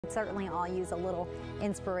Certainly all use a little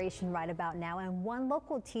inspiration right about now, and one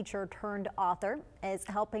local teacher turned author is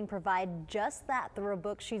helping provide just that through a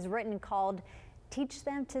book she's written called Teach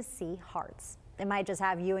Them to See Hearts. It might just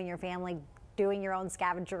have you and your family doing your own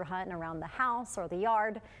scavenger hunt around the house or the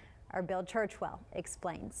yard. Our Bill Churchwell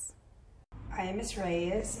explains. I am Ms.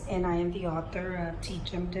 Reyes, and I am the author of Teach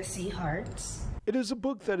Them to See Hearts. It is a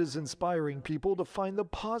book that is inspiring people to find the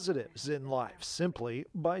positives in life simply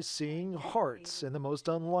by seeing hearts in the most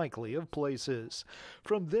unlikely of places.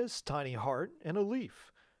 From this tiny heart in a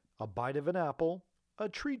leaf, a bite of an apple, a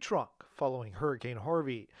tree trunk following Hurricane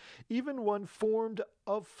Harvey, even one formed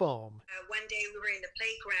of foam. One day we were in the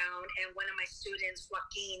playground and one of my students,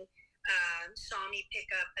 Joaquin, saw me pick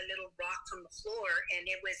up a little rock from the floor, and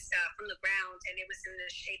it was from the ground, and it was in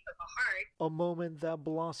the shape of a heart. A moment that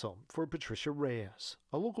blossomed for Patricia Reyes,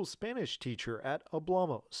 a local Spanish teacher at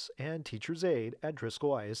Oblamos and teacher's aide at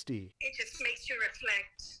Driscoll ISD. It just makes you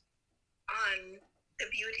reflect on the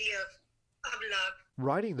beauty of love.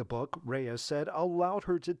 Writing the book, Reyes said, allowed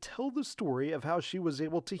her to tell the story of how she was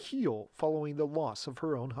able to heal following the loss of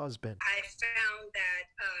her own husband. I found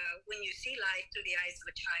that when you see life through the eyes of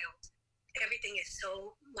a child, everything is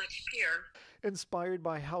so much purer. Inspired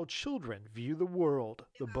by how children view the world,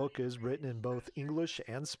 the book is written in both English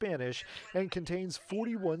and Spanish and contains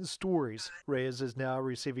 41 stories. Reyes is now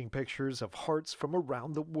receiving pictures of hearts from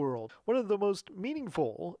around the world. One of the most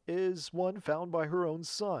meaningful is one found by her own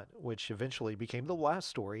son, which eventually became the last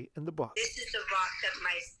story in the book. This is the rock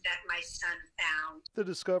that my son found. The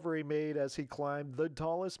discovery made as he climbed the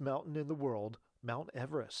tallest mountain in the world, Mount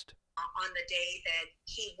Everest. On the day that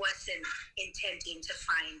he wasn't intending to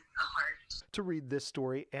find a heart. To read this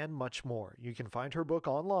story and much more, you can find her book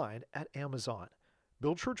online at Amazon.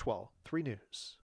 Bill Churchwell, 3 News.